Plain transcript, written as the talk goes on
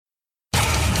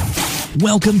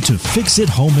Welcome to Fix It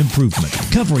Home Improvement,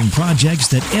 covering projects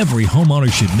that every homeowner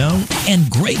should know and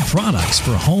great products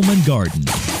for home and garden.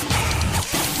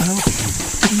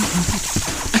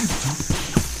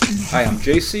 Hi, I'm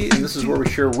JC, and this is where we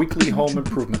share weekly home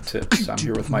improvement tips. I'm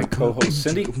here with my co-host,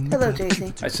 Cindy. Hello,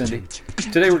 JC. Hi, Cindy.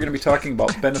 Today we're going to be talking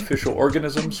about beneficial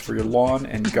organisms for your lawn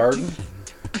and garden.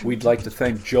 We'd like to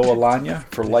thank Joe Alanya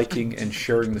for liking and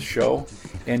sharing the show.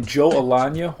 And Joe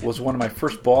Alanya was one of my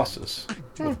first bosses.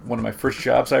 One of my first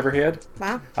jobs I ever had.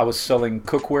 Wow. I was selling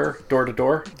cookware door to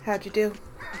door. How'd you do?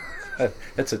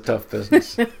 That's a tough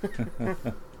business.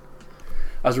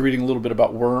 I was reading a little bit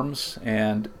about worms,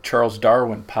 and Charles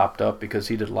Darwin popped up because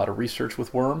he did a lot of research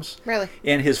with worms. Really?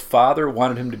 And his father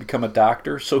wanted him to become a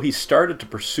doctor, so he started to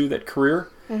pursue that career,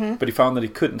 but he found that he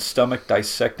couldn't stomach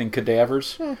dissecting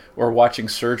cadavers or watching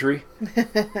surgery.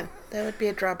 That would be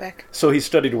a drawback. So he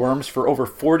studied worms for over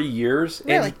 40 years,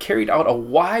 Really? and he carried out a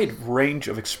wide range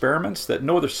of experiments that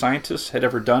no other scientists had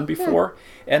ever done before.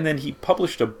 And then he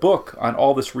published a book on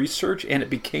all this research, and it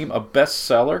became a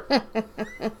bestseller.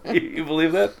 You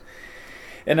believe that?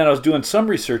 And then I was doing some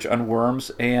research on worms,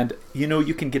 and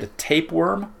you can get a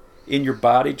tapeworm in your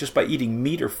body just by eating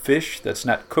meat or fish that's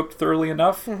not cooked thoroughly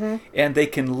enough. And they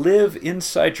can live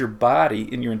inside your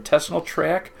body, in your intestinal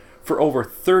tract, for over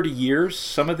 30 years,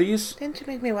 some of these. Didn't you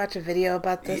make me watch a video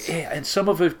about this? Yeah, and some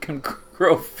of it can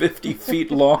grow 50 feet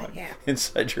long Yeah.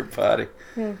 inside your body.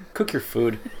 Cook your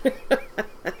food.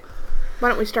 Why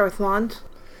don't we start with lawns?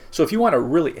 So if you want a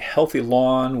really healthy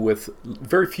lawn with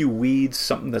very few weeds,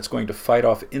 something that's going to fight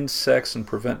off insects and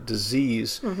prevent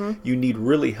disease, you need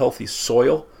really healthy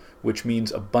soil, which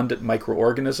means abundant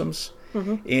microorganisms.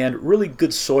 And really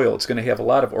good soil. It's going to have a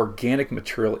lot of organic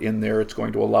material in there. It's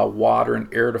going to allow water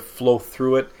and air to flow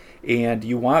through it. And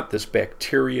you want this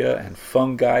bacteria and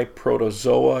fungi,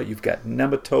 protozoa. You've got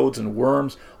nematodes and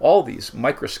worms, all these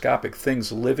microscopic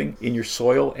things living in your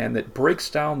soil, and that breaks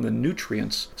down the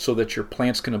nutrients so that your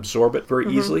plants can absorb it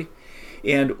very easily.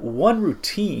 And one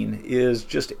routine is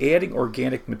just adding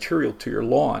organic material to your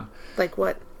lawn. Like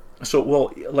what?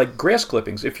 So, like grass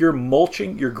clippings. If you're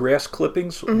mulching your grass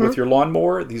clippings with your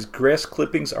lawnmower, these grass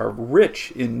clippings are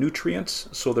rich in nutrients,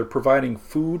 so they're providing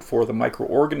food for the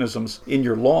microorganisms in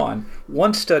your lawn.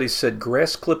 One study said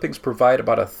grass clippings provide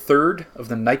about a third of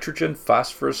the nitrogen,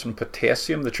 phosphorus, and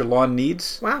potassium that your lawn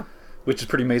needs. Wow. Which is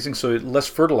pretty amazing, so less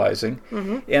fertilizing.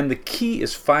 And the key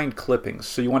is fine clippings.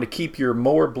 So you want to keep your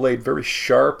mower blade very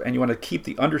sharp, and you want to keep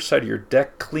the underside of your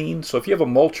deck clean. So if you have a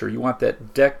mulcher, you want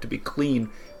that deck to be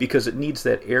clean because it needs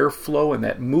that airflow and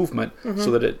that movement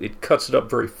so that it cuts it up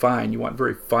very fine. You want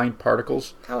very fine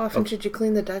particles. How often should you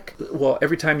clean the deck? Well,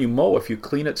 every time you mow, if you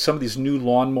clean it, some of these new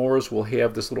lawnmowers will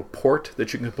have this little port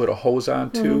that you can put a hose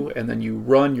onto, and then you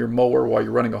run your mower while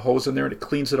you're running a hose in there, and it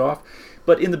cleans it off.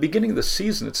 But in the beginning of the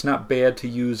season, it's not bad to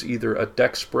use either a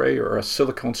deck spray or a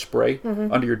silicone spray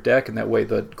under your deck, and that way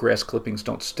the grass clippings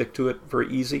don't stick to it very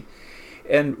easy.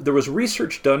 And there was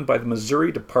research done by the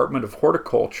Missouri Department of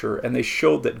Horticulture, and they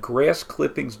showed that grass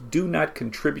clippings do not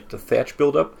contribute to thatch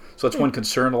buildup. So that's one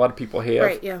concern a lot of people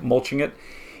have, mulching it.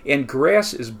 And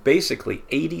grass is basically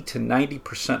 80 to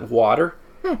 90% water.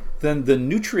 Then the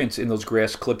nutrients in those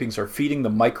grass clippings are feeding the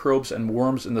microbes and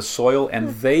worms in the soil, and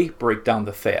they break down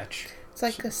the thatch. It's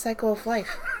like a cycle of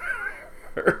life.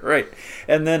 Right.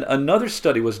 And then another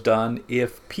study was done.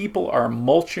 If people are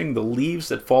mulching the leaves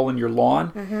that fall in your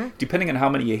lawn, depending on how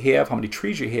many you have, how many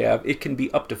trees you have, it can be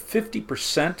up to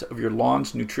 50% of your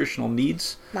lawn's nutritional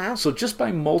needs. Wow. So just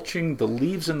by mulching the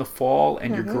leaves in the fall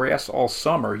and your grass all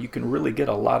summer, you can really get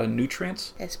a lot of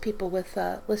nutrients. As people with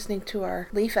listening to our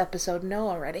leaf episode know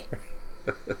already.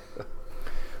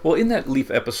 Well, in that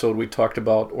leaf episode, we talked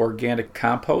about organic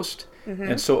compost.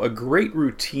 And so a great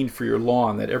routine for your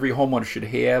lawn that every homeowner should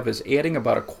have is adding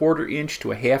about a 1/4 inch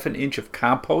to a 1/2 inch of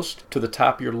compost to the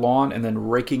top of your lawn and then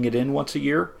raking it in once a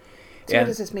year. So what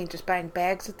does this mean? Just buying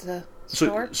bags at the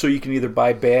store? So you can either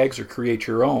buy bags or create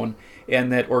your own.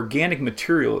 And that organic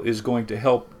material is going to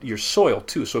help your soil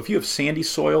too. So if you have sandy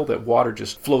soil that water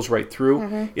just flows right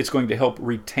through, it's going to help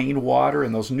retain water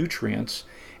and those nutrients.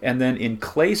 And then in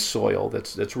clay soil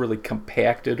that's really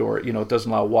compacted, or it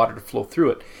doesn't allow water to flow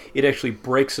through it, it actually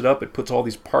breaks it up. It puts all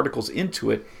these particles into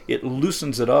it. It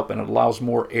loosens it up and it allows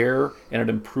more air, and it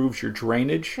improves your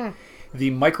drainage.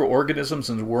 The microorganisms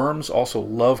and worms also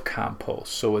love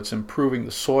compost, so it's improving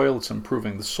the soil. It's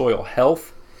improving the soil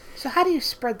health. So how do you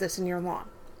spread this in your lawn?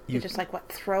 You just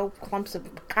throw clumps of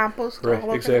compost all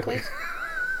over the place?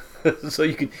 So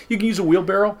you can use a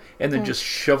wheelbarrow and then just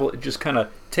shovel it, just kind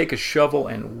of take a shovel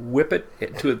and whip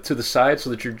it to the side so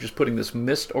that you're just putting this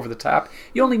mist over the top.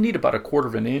 You only need about 1/4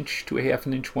 of an inch to 1/2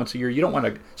 an inch once a year. You don't want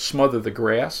to smother the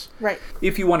grass. Right.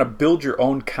 If you want to build your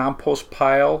own compost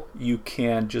pile, you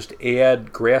can just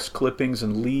add grass clippings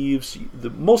and leaves.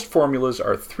 Most formulas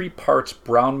are 3 parts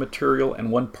brown material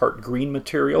and 1 part green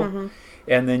material.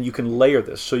 And then you can layer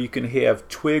this. So you can have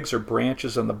twigs or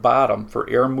branches on the bottom for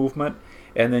air movement.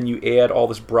 And then you add all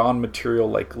this brown material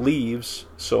like leaves,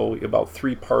 so about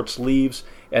 3 parts leaves,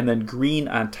 and then green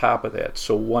on top of that,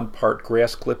 so 1 part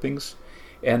grass clippings.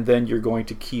 And then you're going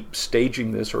to keep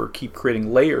staging this or keep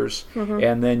creating layers.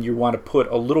 And then you want to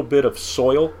put a little bit of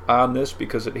soil on this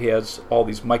because it has all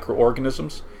these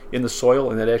microorganisms in the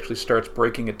soil, and it actually starts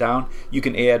breaking it down. You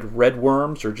can add red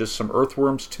worms or just some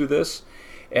earthworms to this,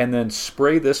 and then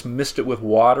spray this, mist it with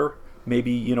water,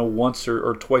 maybe once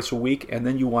or twice a week, and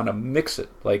then you want to mix it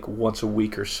like once a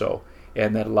week or so,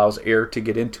 and that allows air to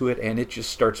get into it, and it just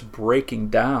starts breaking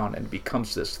down and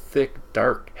becomes this thick,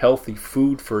 dark, healthy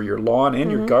food for your lawn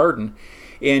and your garden.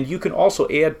 And you can also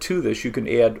add to this, you can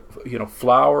add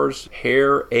flowers,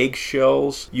 hair,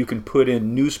 eggshells. You can put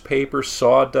in newspaper,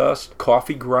 sawdust,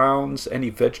 coffee grounds, any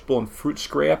vegetable and fruit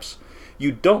scraps.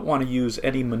 You don't want to use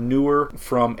any manure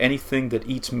from anything that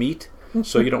eats meat.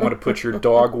 So you don't want to put your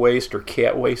dog waste or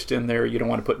cat waste in there. You don't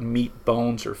want to put meat,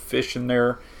 bones, or fish in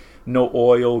there. No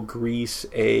oil, grease,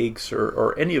 eggs,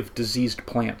 or any of diseased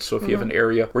plants. So if you have an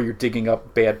area where you're digging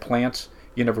up bad plants,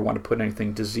 you never want to put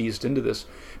anything diseased into this.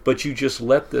 But you just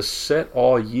let this set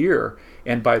all year,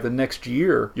 and by the next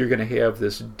year, you're going to have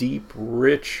this deep,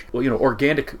 rich,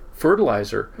 organic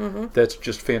fertilizer that's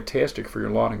just fantastic for your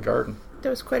lawn and garden. That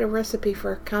was quite a recipe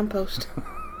for compost.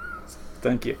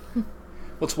 Thank you.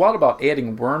 What's wild about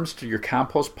adding worms to your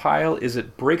compost pile is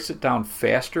it breaks it down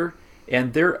faster,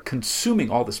 and they're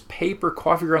consuming all this paper,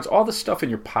 coffee grounds, all this stuff in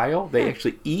your pile. They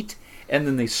actually eat, and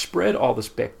then they spread all this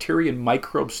bacteria and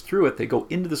microbes through it. They go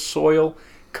into the soil,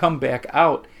 come back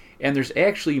out, and there's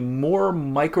actually more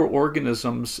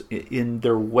microorganisms in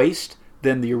their waste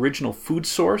than the original food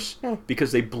source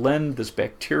because they blend this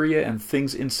bacteria and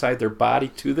things inside their body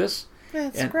to this.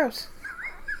 That's gross.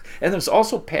 And then it's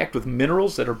also packed with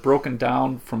minerals that are broken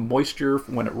down from moisture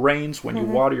when it rains, when you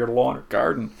water your lawn or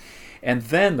garden. And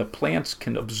then the plants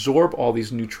can absorb all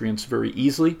these nutrients very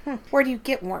easily. Where do you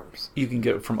get worms? You can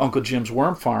get it from Uncle Jim's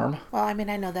Worm Farm. Well, I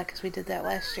know that because we did that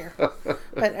last year.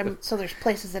 But so there's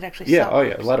places that actually sell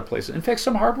worms. A lot of places. In fact,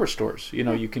 some hardware stores,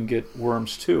 you can get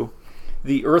worms too.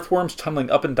 The earthworms tunneling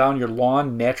up and down your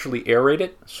lawn naturally aerate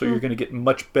it, so you're going to get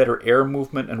much better air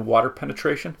movement and water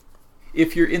penetration.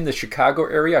 If you're in the Chicago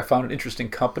area, I found an interesting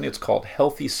company. It's called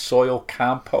Healthy Soil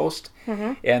Compost.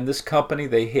 And this company,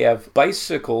 they have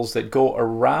bicycles that go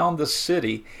around the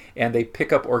city and they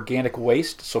pick up organic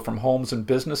waste, so from homes and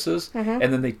businesses, and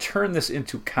then they turn this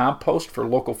into compost for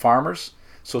local farmers.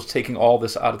 So it's taking all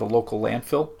this out of the local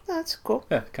landfill. That's cool.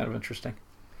 Yeah, kind of interesting.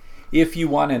 If you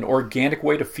want an organic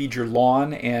way to feed your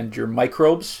lawn and your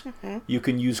microbes, you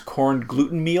can use corn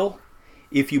gluten meal.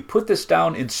 If you put this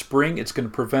down in spring, it's going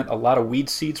to prevent a lot of weed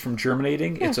seeds from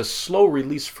germinating. It's a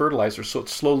slow-release fertilizer, so it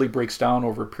slowly breaks down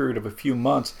over a period of a few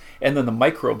months, and then the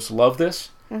microbes love this.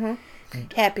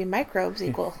 Happy microbes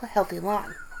equal healthy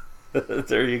lawn.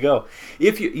 There you go.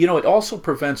 If it also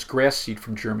prevents grass seed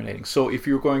from germinating. So if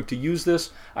you're going to use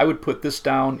this, I would put this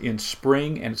down in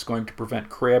spring, and it's going to prevent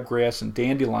crabgrass and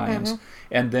dandelions.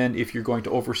 And then if you're going to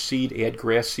overseed, add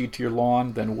grass seed to your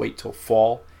lawn, then wait till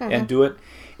fall and do it.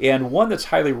 And one that's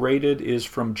highly rated is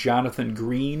from Jonathan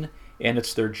Green, and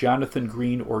it's their Jonathan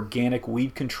Green Organic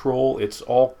Weed Control. It's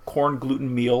all corn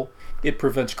gluten meal. It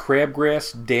prevents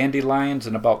crabgrass, dandelions,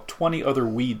 and about 20 other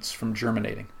weeds from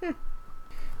germinating.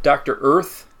 Dr.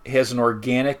 Earth has an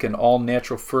organic and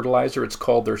all-natural fertilizer. It's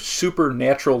called their Super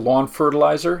Natural Lawn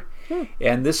Fertilizer.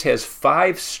 And this has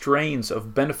 5 strains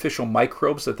of beneficial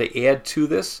microbes that they add to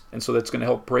this. And so that's going to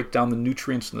help break down the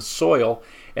nutrients in the soil.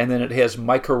 And then it has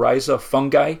mycorrhiza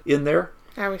fungi in there.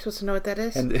 Are we supposed to know what that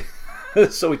is? And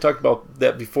so we talked about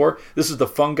that before. This is the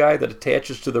fungi that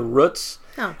attaches to the roots.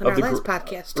 Oh, in our last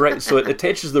podcast. Right, so it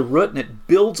attaches the root and it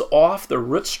builds off the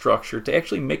root structure to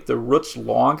actually make the roots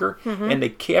longer, and they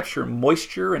capture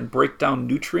moisture and break down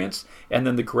nutrients, and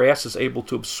then the grass is able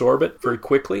to absorb it very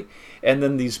quickly. And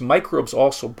then these microbes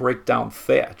also break down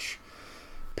thatch.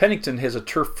 Pennington has a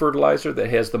turf fertilizer that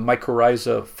has the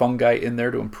mycorrhiza fungi in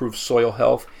there to improve soil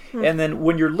health. And then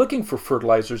when you're looking for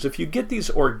fertilizers, if you get these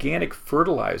organic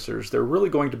fertilizers, they're really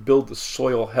going to build the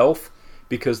soil health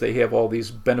because they have all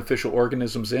these beneficial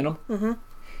organisms in them.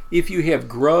 If you have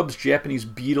grubs, Japanese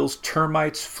beetles,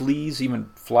 termites, fleas, even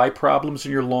fly problems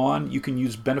in your lawn, you can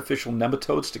use beneficial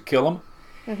nematodes to kill them.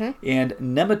 And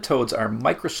nematodes are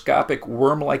microscopic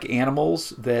worm-like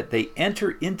animals that they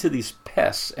enter into these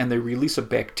pests and they release a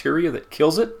bacteria that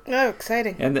kills it. Oh,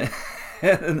 exciting. And then,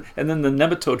 and then the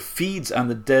nematode feeds on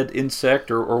the dead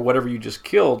insect or whatever you just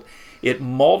killed. It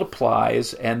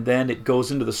multiplies and then it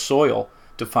goes into the soil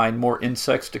to find more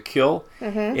insects to kill.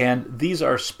 And these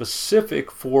are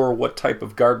specific for what type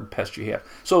of garden pest you have.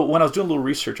 So when I was doing a little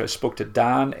research, I spoke to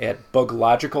Don at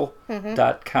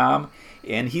buglogical.com,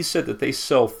 and he said that they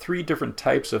sell 3 different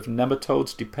types of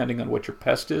nematodes depending on what your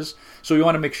pest is. So you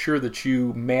want to make sure that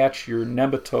you match your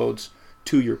nematodes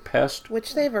to your pest.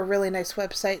 Which they have a really nice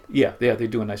website. Yeah, they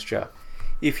do a nice job.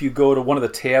 If you go to one of the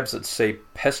tabs that say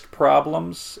pest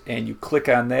problems and you click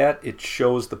on that, it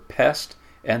shows the pest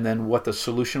and then what the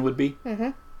solution would be.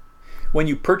 When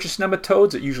you purchase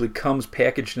nematodes, it usually comes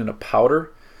packaged in a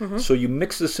powder. So you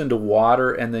mix this into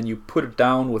water and then you put it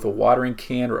down with a watering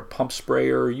can or a pump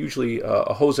sprayer. Usually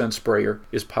a hose end sprayer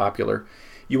is popular.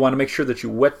 You want to make sure that you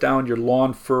wet down your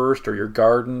lawn first or your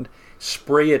garden,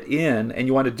 spray it in, and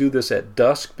you want to do this at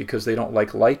dusk because they don't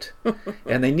like light.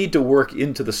 And they need to work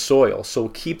into the soil. So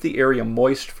keep the area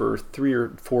moist for 3 or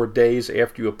 4 days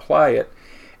after you apply it.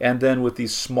 And then with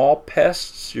these small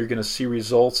pests, you're going to see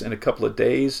results in a couple of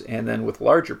days. And then with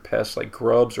larger pests like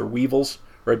grubs or weevils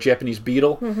or a Japanese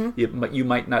beetle, you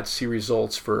might not see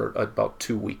results for about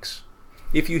 2 weeks.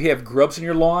 If you have grubs in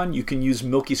your lawn, you can use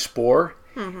milky spore.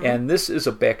 And this is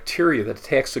a bacteria that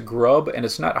attacks the grub, and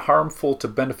it's not harmful to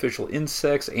beneficial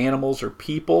insects, animals, or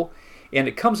people. And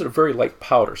it comes in a very light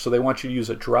powder. So they want you to use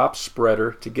a drop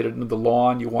spreader to get it into the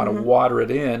lawn. You want to water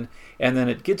it in, and then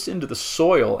it gets into the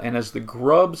soil. And as the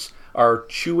grubs are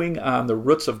chewing on the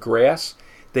roots of grass,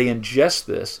 they ingest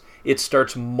this. It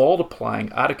starts multiplying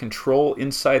out of control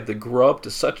inside the grub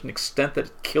to such an extent that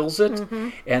it kills it.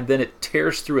 And then it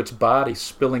tears through its body,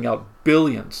 spilling out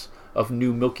billions of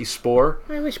new milky spore.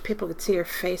 I wish people could see your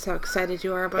face, how excited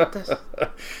you are about this.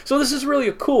 So this is really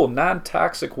a cool,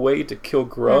 non-toxic way to kill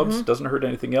grubs. Doesn't hurt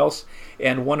anything else.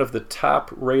 And one of the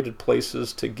top-rated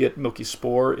places to get milky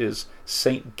spore is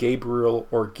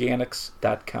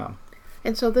stgabrielorganics.com.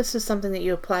 And so this is something that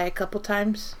you apply a couple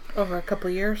times over a couple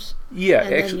years? Yeah.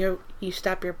 And actually, then you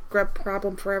stop your grub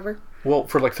problem forever? Well,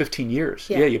 for like 15 years.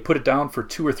 Yeah, you put it down for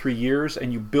 2 or 3 years,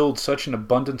 and you build such an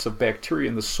abundance of bacteria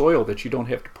in the soil that you don't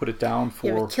have to put it down for...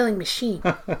 You have a killing machine.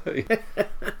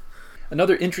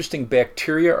 Another interesting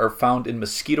bacteria are found in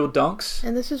mosquito dunks.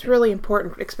 And this is really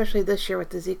important, especially this year with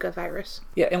the Zika virus.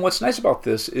 Yeah, and what's nice about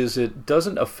this is it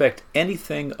doesn't affect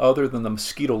anything other than the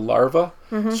mosquito larva.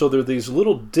 So there are these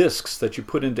little discs that you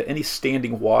put into any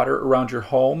standing water around your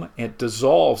home, and it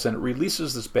dissolves and it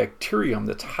releases this bacterium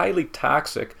that's highly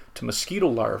toxic to mosquito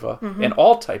larvae and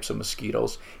all types of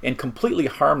mosquitoes, and completely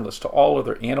harmless to all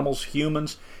other animals,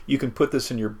 humans. You can put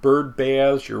this in your bird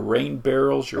baths, your rain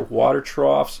barrels, your water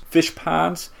troughs, fish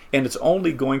ponds, and it's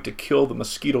only going to kill the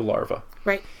mosquito larvae.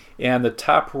 Right. And the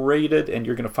top rated, and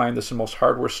you're going to find this in most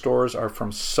hardware stores, are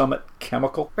from Summit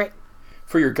Chemical. Right.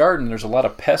 For your garden, there's a lot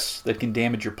of pests that can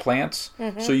damage your plants,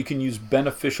 so you can use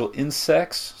beneficial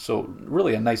insects, so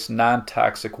really a nice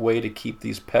non-toxic way to keep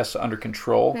these pests under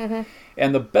control.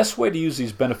 And the best way to use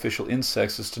these beneficial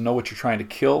insects is to know what you're trying to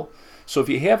kill. So if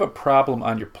you have a problem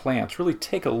on your plants, really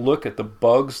take a look at the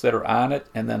bugs that are on it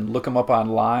and then look them up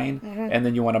online, and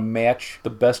then you want to match the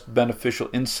best beneficial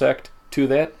insect to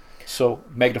that. So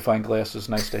magnifying glass is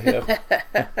nice to have.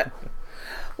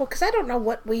 Well, because I don't know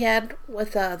what we had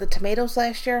with the tomatoes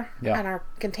last year on our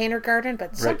container garden,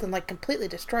 but something like completely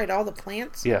destroyed all the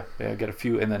plants. Yeah, I got a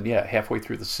few, and then halfway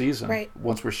through the season,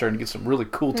 once we're starting to get some really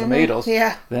cool Mm-hmm. tomatoes,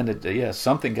 then it,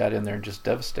 something got in there and just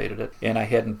devastated it. And I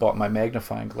hadn't bought my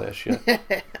magnifying glass yet.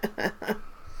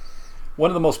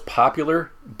 One of the most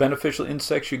popular beneficial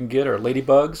insects you can get are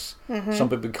ladybugs. Some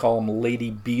people call them lady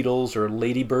beetles or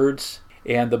ladybirds.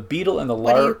 And the beetle and the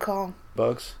larvae... What do you call them?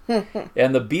 Bugs.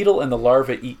 And the beetle and the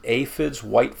larvae eat aphids,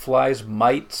 whiteflies,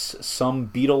 mites, some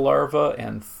beetle larvae,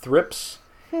 and thrips.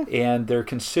 And they're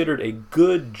considered a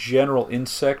good general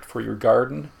insect for your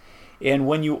garden. And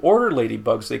when you order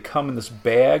ladybugs, they come in this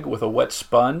bag with a wet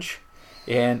sponge.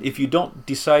 And if you don't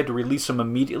decide to release them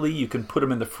immediately, you can put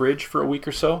them in the fridge for a week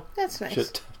or so. That's nice.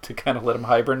 Just to kind of let them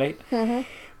hibernate.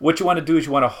 What you want to do is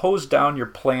you want to hose down your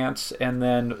plants, and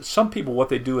then some people, what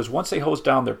they do is once they hose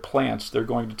down their plants, they're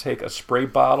going to take a spray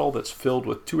bottle that's filled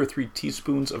with 2 or 3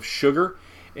 teaspoons of sugar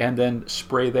and then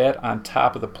spray that on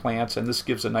top of the plants, and this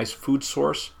gives a nice food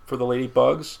source for the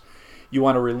ladybugs. You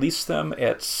want to release them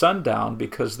at sundown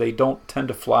because they don't tend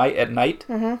to fly at night,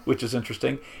 which is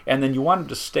interesting. And then you want them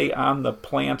to stay on the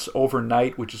plants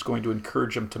overnight, which is going to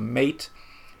encourage them to mate.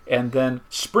 And then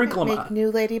sprinkle them on. Make new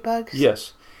ladybugs?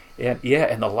 Yes. And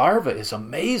the larva is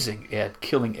amazing at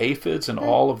killing aphids and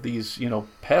all of these,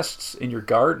 pests in your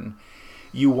garden.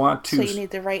 You want to... So you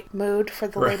need the right mood for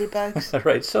the ladybugs?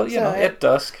 Right. So, at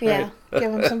dusk. Yeah. Right?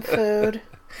 Give them some food.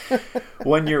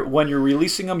 When you're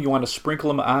releasing them, you want to sprinkle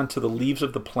them onto the leaves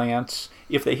of the plants.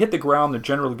 If they hit the ground, they're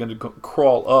generally going to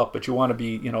crawl up, but you want to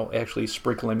be, actually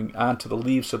sprinkling them onto the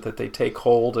leaves so that they take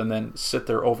hold and then sit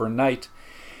there overnight.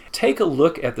 Take a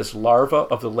look at this larva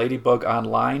of the ladybug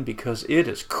online because it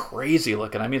is crazy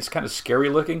looking. I mean, it's kind of scary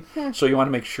looking, so you want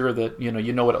to make sure that you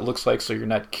know what it looks like so you're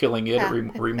not killing it or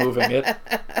removing it.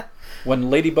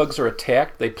 When ladybugs are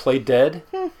attacked, they play dead.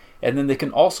 And then they can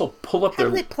also pull up How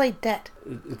do they play dead?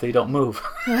 They don't move.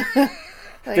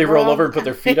 They roll over and put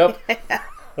their feet up.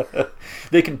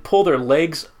 They can pull their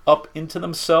legs up into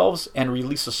themselves and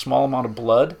release a small amount of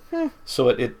blood so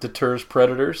it deters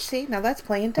predators. See, now that's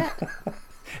playing dead.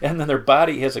 And then their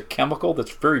body has a chemical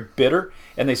that's very bitter,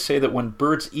 and they say that when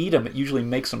birds eat them, it usually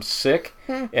makes them sick,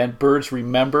 and birds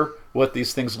remember what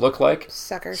these things look like.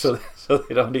 Suckers. So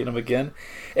they don't eat them again.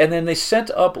 And then they sent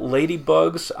up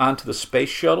ladybugs onto the space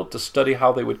shuttle to study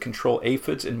how they would control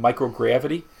aphids in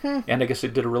microgravity, and I guess they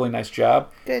did a really nice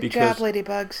job. Good job,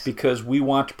 ladybugs. Because we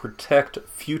want to protect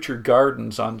future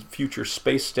gardens on future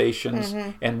space stations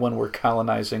and when we're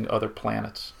colonizing other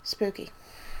planets. Spooky.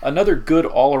 Another good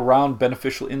all-around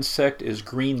beneficial insect is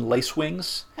green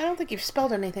lacewings. I don't think you've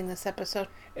spelled anything this episode.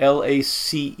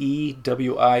 Lacewing.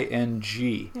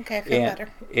 Okay, I feel better.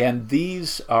 And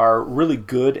these are really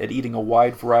good at eating a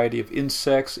wide variety of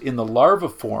insects in the larva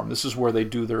form. This is where they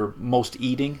do their most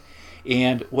eating.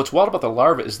 And what's wild about the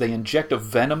larva is they inject a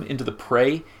venom into the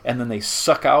prey, and then they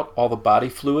suck out all the body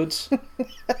fluids.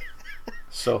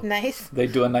 So nice. They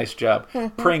do a nice job.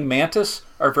 Praying mantis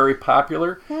are very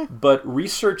popular, but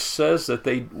research says that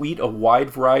they eat a wide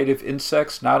variety of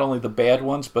insects, not only the bad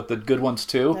ones, but the good ones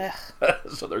too.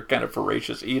 So they're kind of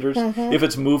voracious eaters. If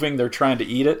it's moving, they're trying to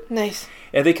eat it. Nice.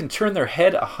 And they can turn their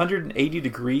head 180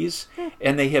 degrees,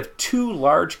 and they have 2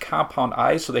 large compound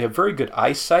eyes, so they have very good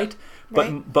eyesight.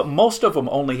 But most of them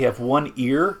only have 1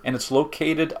 ear, and it's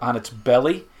located on its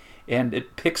belly. And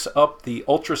it picks up the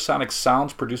ultrasonic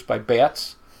sounds produced by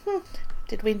bats.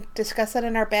 Did we discuss that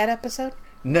in our bat episode?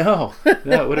 No,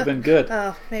 that would have been good.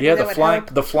 Maybe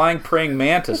the flying praying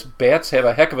mantis. Bats have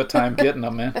a heck of a time getting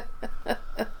them, man.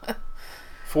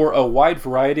 For a wide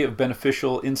variety of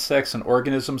beneficial insects and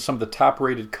organisms, some of the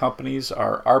top-rated companies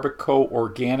are Arbico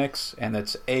Organics, and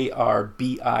that's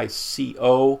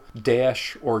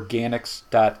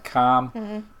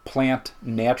ARBICO-organics.com,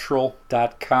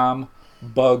 plantnatural.com,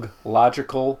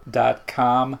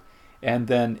 buglogical.com, and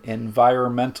then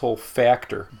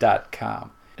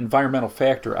environmentalfactor.com. Environmental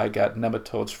Factor, I got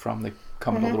nematodes from. They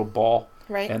come in a little ball,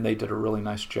 and they did a really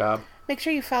nice job. Make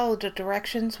sure you follow the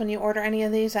directions when you order any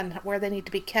of these on where they need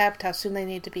to be kept, how soon they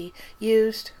need to be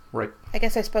used. Right. I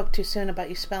guess I spoke too soon about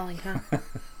you spelling, huh?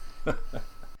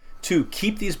 2,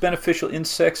 keep these beneficial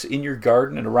insects in your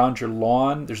garden and around your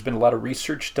lawn. There's been a lot of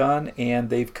research done,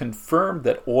 and they've confirmed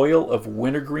that oil of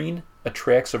wintergreen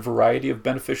attracts a variety of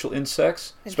beneficial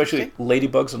insects, especially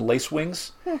ladybugs and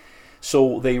lacewings.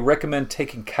 So they recommend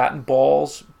taking cotton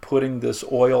balls, putting this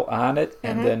oil on it,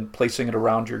 and then placing it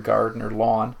around your garden or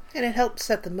lawn. And it helps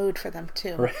set the mood for them,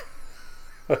 too. Right.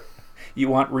 You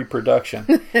want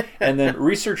reproduction. And then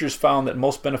researchers found that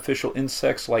most beneficial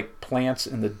insects like plants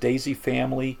in the daisy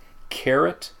family,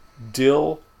 carrot,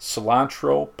 dill,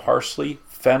 cilantro, parsley,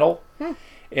 fennel,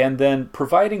 and then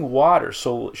providing water,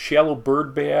 so shallow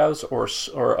bird baths or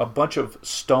a bunch of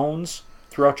stones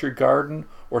throughout your garden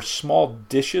or small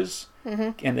dishes,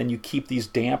 and then you keep these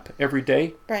damp every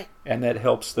day. Right. And that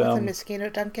helps them. With a mosquito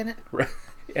dunk in it? Right.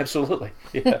 Absolutely.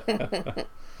 Yeah. Do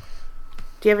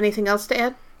you have anything else to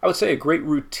add? I would say a great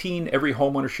routine every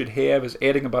homeowner should have is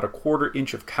adding about a 1/4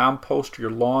 inch of compost to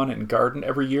your lawn and garden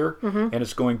every year, and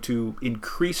it's going to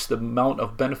increase the amount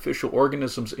of beneficial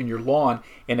organisms in your lawn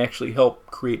and actually help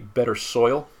create better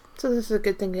soil. So this is a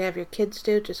good thing to have your kids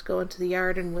do, just go into the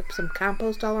yard and whip some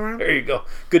compost all around? There you go.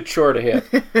 Good chore to have.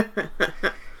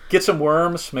 Get some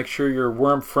worms. Make sure you're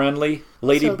worm-friendly.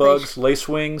 Ladybugs,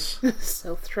 lacewings.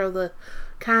 So throw the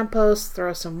compost,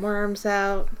 throw some worms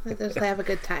out, just have a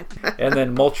good time. And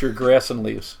then mulch your grass and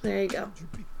leaves. There you go.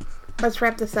 Let's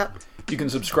wrap this up. You can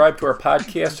subscribe to our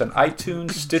podcast on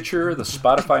iTunes, Stitcher, the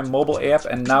Spotify mobile app,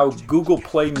 and now Google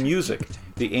Play Music.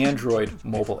 the Android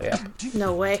mobile app.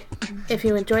 No way. If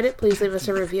you enjoyed it, please leave us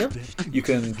a review. You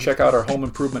can check out our home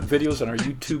improvement videos on our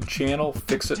YouTube channel,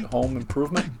 Fix It Home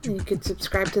Improvement. And you can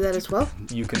subscribe to that as well.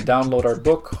 You can download our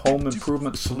book, Home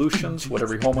Improvement Solutions, What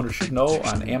Every Homeowner Should Know,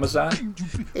 on Amazon.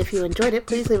 If you enjoyed it,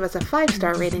 please leave us a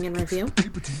 5-star rating and review.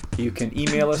 You can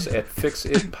email us at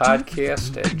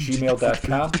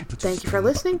fixitpodcast@gmail.com. Thank you for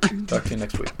listening. Talk to you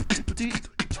next week.